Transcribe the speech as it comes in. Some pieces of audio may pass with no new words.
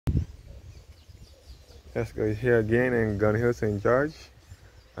Let's go here again in Gun Hill, St. George.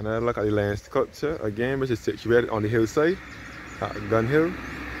 Another look at the lion sculpture again, which is situated on the hillside at Gun Hill.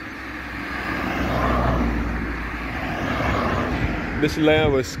 This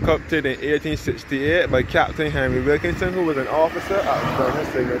lion was sculpted in 1868 by Captain Henry Wilkinson, who was an officer at Gun Hill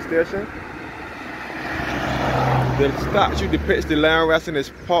Signal Station. The statue depicts the lion resting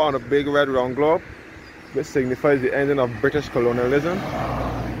his paw on a big red round globe, which signifies the ending of British colonialism.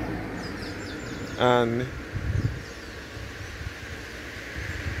 And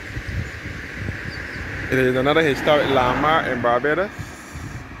it is another historic landmark in Barbados.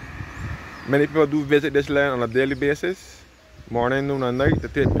 Many people do visit this land on a daily basis, morning, noon, and night, to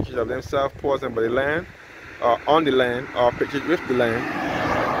take pictures of themselves posing by the land, or on the land, or pictures with the land.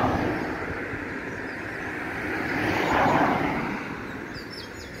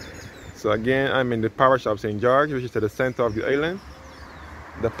 So again, I'm in the parish of St. George, which is to the center of the island.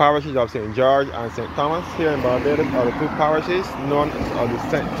 The parishes of St. George and St. Thomas here in Barbados are the two parishes known as the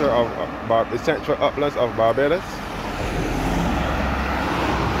central uplands of Barbados,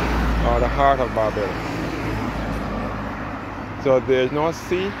 or the heart of Barbados. So there is no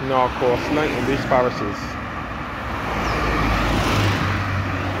sea nor coastline in these parishes.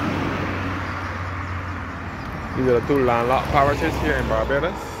 These are the two landlocked parishes here in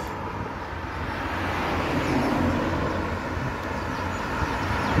Barbados.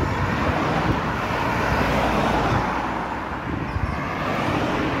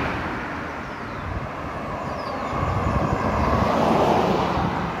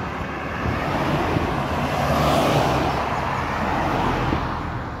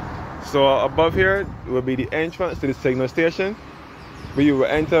 So above here will be the entrance to the signal station, where you will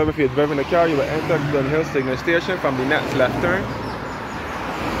enter. If you're driving the car, you will enter Gun Hill Signal Station from the next left turn,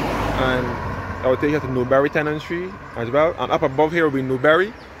 and I will take you to Newbury Tenantry as well. And up above here will be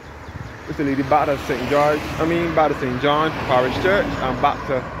Newbury, which will lead you back to St. John Parish Church, and back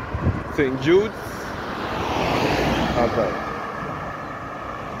to St. Jude's as well.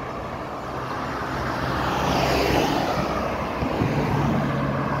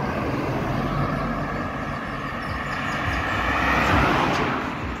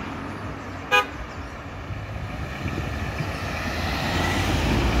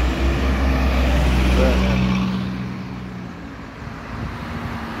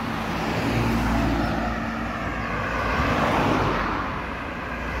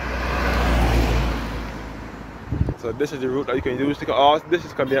 So this is the route that you can use to go. This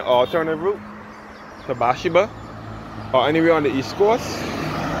is going to be an alternative route to Bathsheba, or anywhere on the east coast,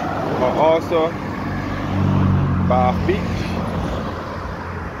 or also Bath Beach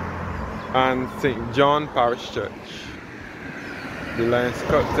and St. John Parish Church. The lion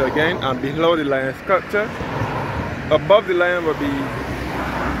sculpture again, and below the lion sculpture, above the lion will be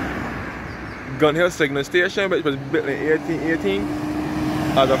Gun Hill Signal Station, which was built in 1818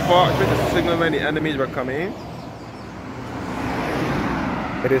 as a fortress to signal when the enemies were coming in.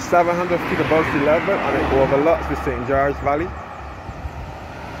 It is 700 feet above sea level, and it overlooks the St. George Valley.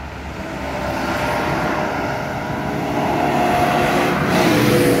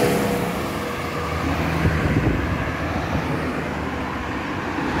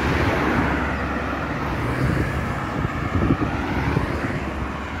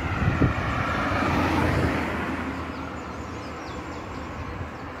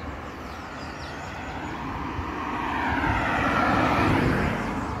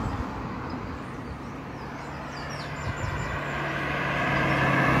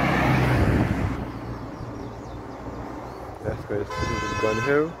 This is Gun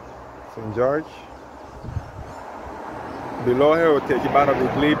Hill, St. George. Below here will take you back to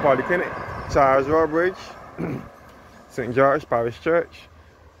the Glebe Polyclinic, Charles Road Bridge, St. George Parish Church,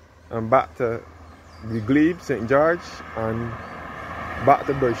 and back to the Glebe, St. George, and back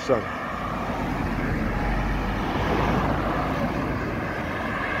to Bridgestone.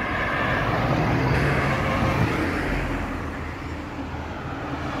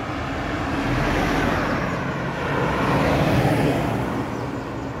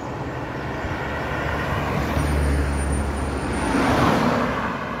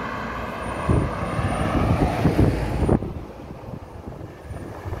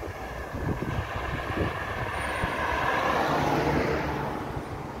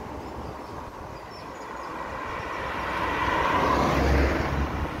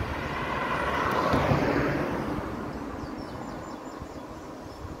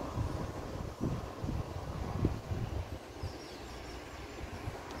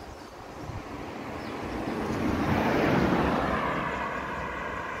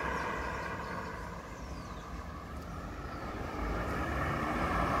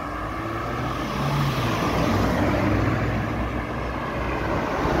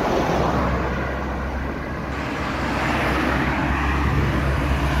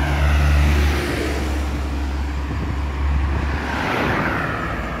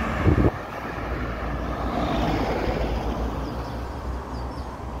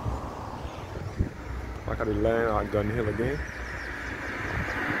 land at Gun Hill again.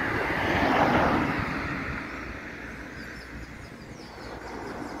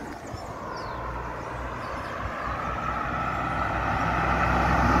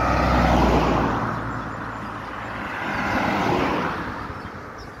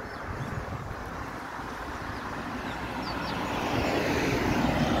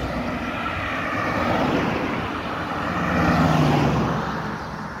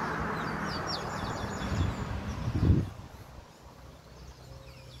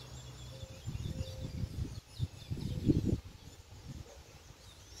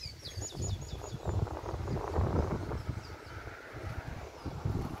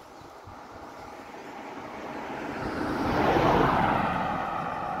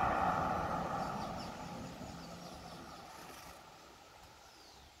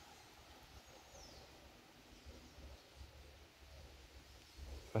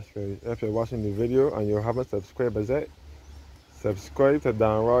 If you're watching the video and you haven't subscribed yet, subscribe to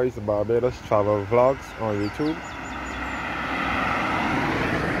Dan Roy's Barbados Travel Vlogs on YouTube.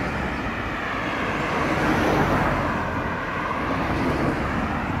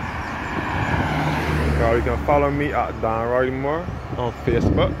 Or you can follow me at Dan Roy Moore on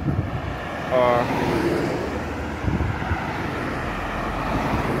Facebook, or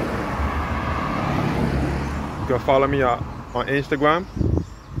you can follow me on Instagram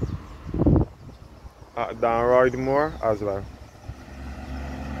at Dan Roy Moore as well.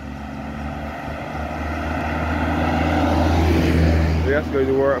 Yes,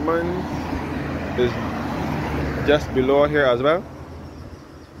 the workman is just below here as well.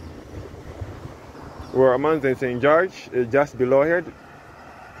 Workman's in St. George is just below here.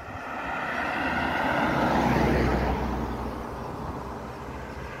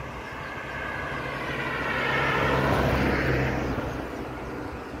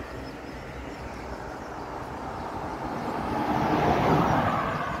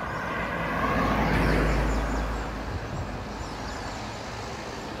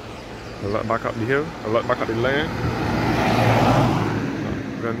 I look back up the hill, I look back at the land,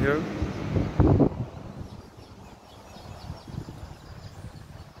 Gun Hill.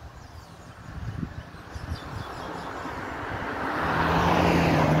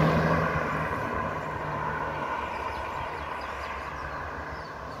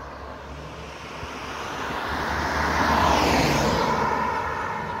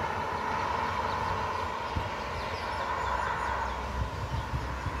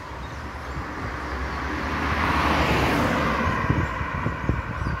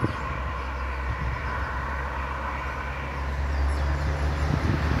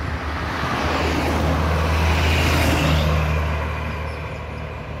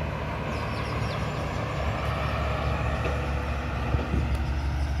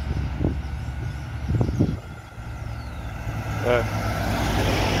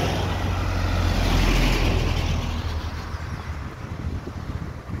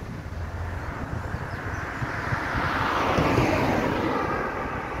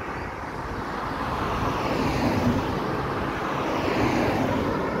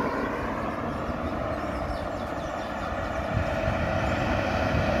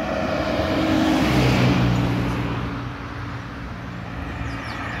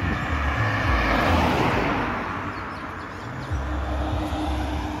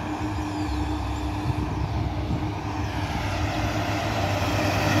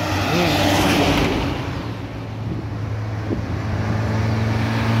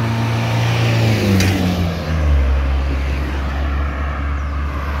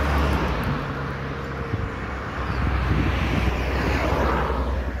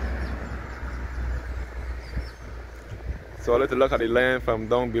 So I like to look at the land from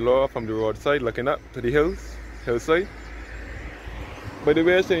down below, from the roadside, looking up to the hillside. By the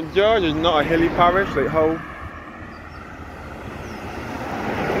way, St. George is not a hilly parish like how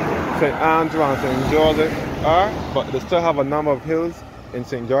St. Andrew and St. Joseph are, but they still have a number of hills in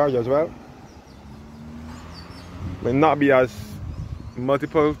St. George as well. May not be as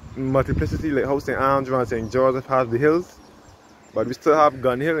multiplicity like how St. Andrew and St. Joseph has the hills, but we still have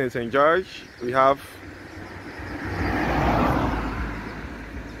Gun Hill in St. George. We have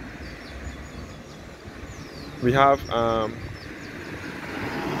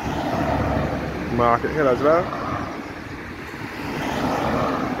Market Hill as well,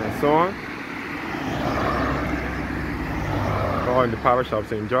 and so on, all in the parish of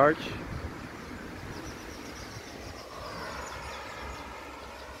St. George.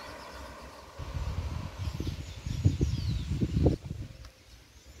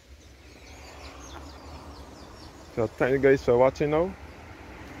 So thank you guys for watching now,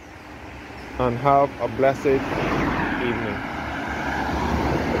 and have a blessed evening.